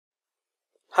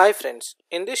Hi friends,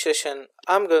 in this session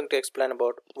I am going to explain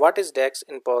about what is DAX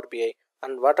in Power BI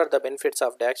and what are the benefits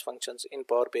of DAX functions in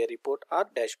Power BI report or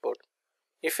dashboard.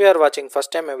 If you are watching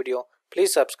first time a video,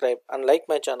 please subscribe and like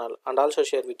my channel and also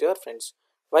share with your friends.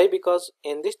 Why? Because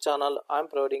in this channel I am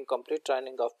providing complete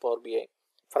training of Power BI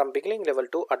from beginning level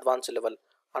to advanced level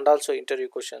and also interview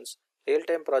questions,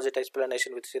 real-time project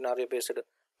explanation with scenario based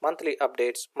monthly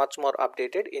updates, much more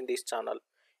updated in this channel.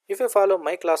 If you follow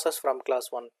my classes from class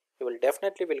 1, you will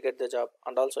definitely will get the job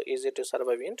and also easy to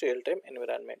survive in real-time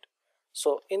environment.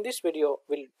 So in this video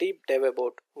we'll deep dive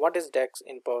about what is DAX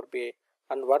in Power BI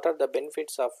and what are the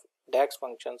benefits of DAX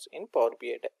functions in Power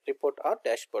BI report or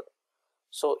dashboard.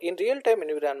 So in real-time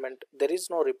environment there is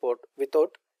no report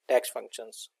without DAX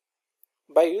functions.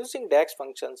 By using DAX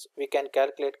functions we can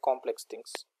calculate complex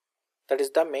things. That is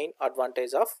the main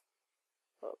advantage of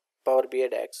Power BI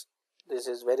DAX. This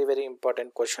is very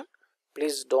important question.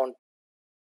 Please don't,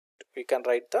 we can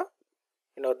write the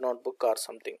in our notebook or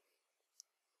something.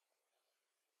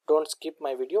 Don't skip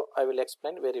my video, I will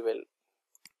explain very well.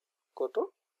 Go to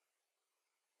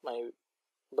my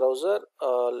browser,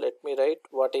 let me write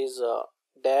what is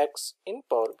DAX in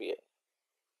Power BI.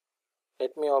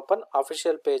 Let me open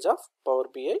official page of Power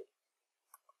BI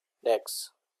DAX.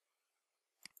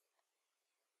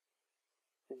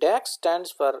 DAX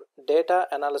stands for data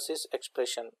analysis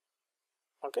expression.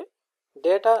 Okay,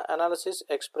 data analysis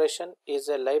expression is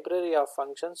a library of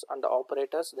functions and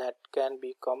operators that can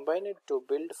be combined to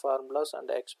build formulas and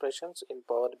expressions in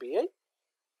Power BI,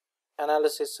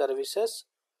 analysis services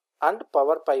and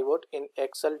Power Pivot in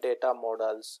Excel data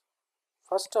models.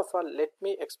 First of all, let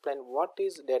me explain what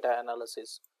is data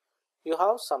analysis. You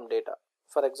have some data.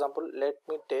 For example, let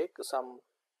me take some,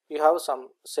 you have some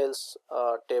sales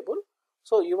table.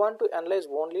 So you want to analyze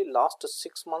only last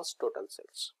 6 months total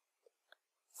sales.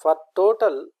 For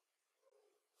total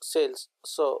sales,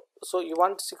 so you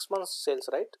want 6 months sales,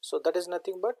 right? So that is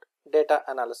nothing but data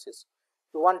analysis.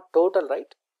 You want total,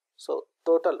 right? So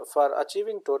total, for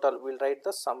achieving total we'll write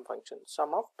the sum function,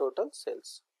 sum of total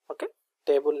sales. Okay,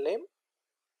 table name,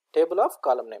 table of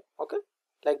column name. Okay,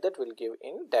 like that we'll give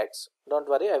in DAX. Don't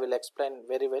worry, I will explain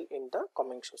very well in the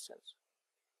coming sessions.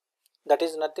 That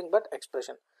is nothing but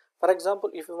expression. For example,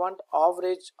 if you want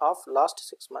average of last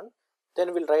 6 months,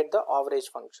 then we'll write the average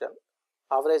function,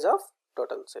 average of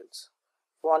total sales.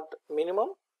 If you want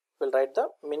minimum, we'll write the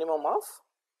minimum of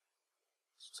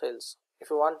sales. If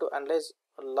you want to analyze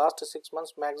last 6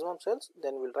 months maximum sales,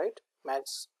 then we'll write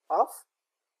max of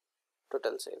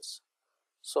total sales.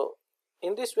 So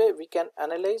in this way we can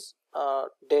analyze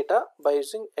data by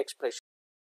using expression.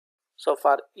 So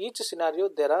for each scenario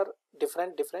there are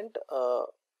different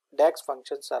DAX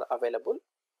functions are available.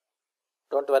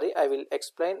 Don't worry, I will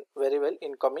explain very well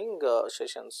in coming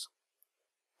sessions.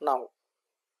 Now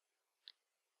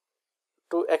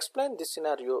to explain this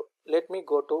scenario, let me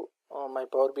go to my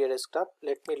Power BI desktop.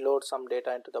 Let me load some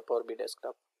data into the Power BI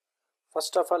desktop.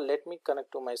 First of all, let me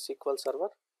connect to my SQL server.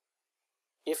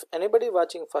 If anybody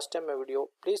watching first time a video,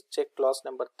 please check class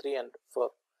number 3 and 4.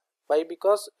 Why?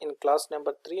 Because in class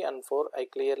number 3 and 4 I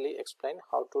clearly explain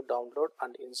how to download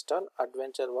and install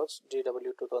AdventureWorks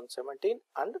DW 2017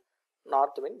 and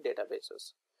Northwind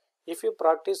databases. If you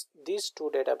practice these two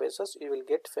databases, you will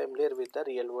get familiar with the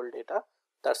real world data.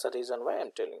 That's the reason why I am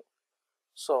telling.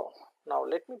 So now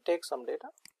let me take some data,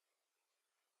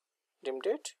 dim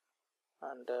date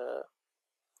and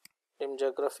dim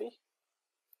geography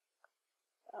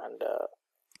and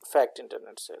fact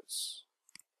internet sales.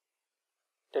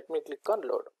 Let me click on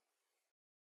load.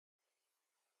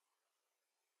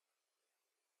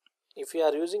 If you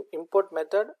are using import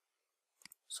method,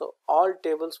 so all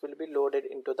tables will be loaded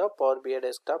into the Power BI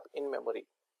desktop in memory.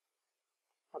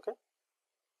 Okay.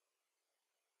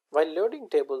 While loading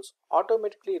tables,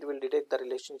 automatically it will detect the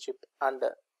relationship and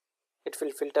it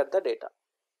will filter the data.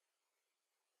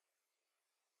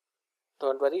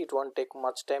 Don't worry, it won't take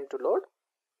much time to load.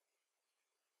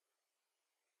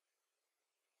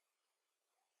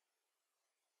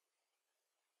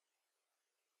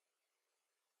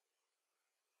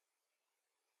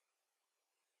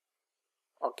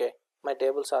 Okay, my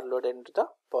tables are loaded into the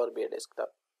Power BI desktop.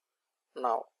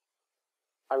 Now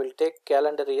I will take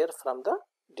calendar year from the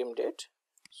dim date.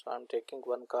 So I am taking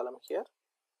one column here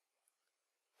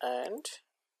and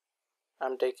I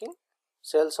am taking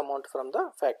sales amount from the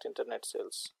fact internet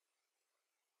sales.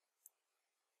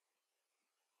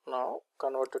 Now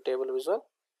convert to table visual,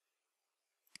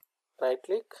 right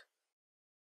click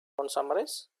on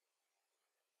summarize.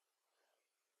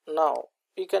 Now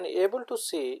you can able to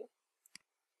see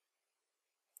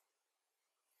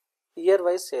year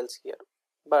wise sales here,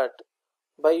 but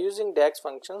by using DAX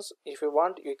functions, if you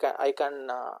want, I can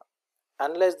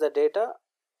analyze the data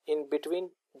in between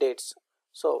dates.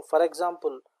 So for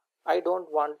example, I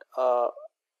don't want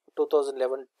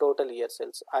 2011 total year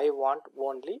sales. I want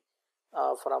only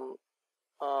from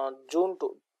June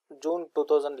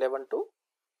 2011 to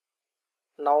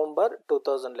November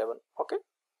 2011. Okay,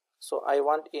 so I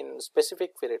want in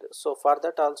specific period. So for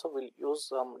that also we'll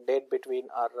use date between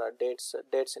or dates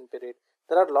in period.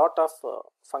 There are lot of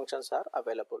functions are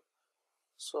available.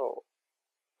 So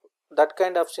that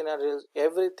kind of scenarios,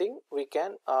 everything we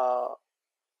can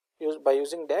use by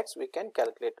using DAX we can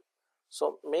calculate.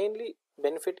 So mainly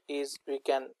benefit is we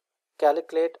can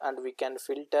calculate and we can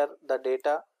filter the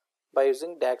data by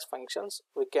using DAX functions.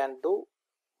 We can do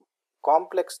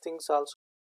complex things also,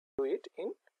 do it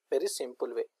in very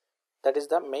simple way. That is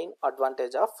the main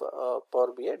advantage of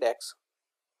Power BI DAX.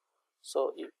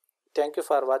 So thank you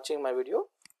for watching my video.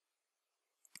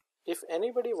 If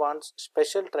anybody wants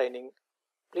special training,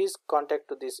 please contact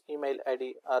to this email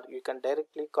ID, or you can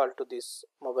directly call to this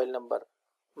mobile number.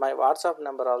 My WhatsApp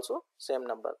number also same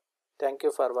number. Thank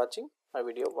you for watching my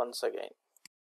video once again.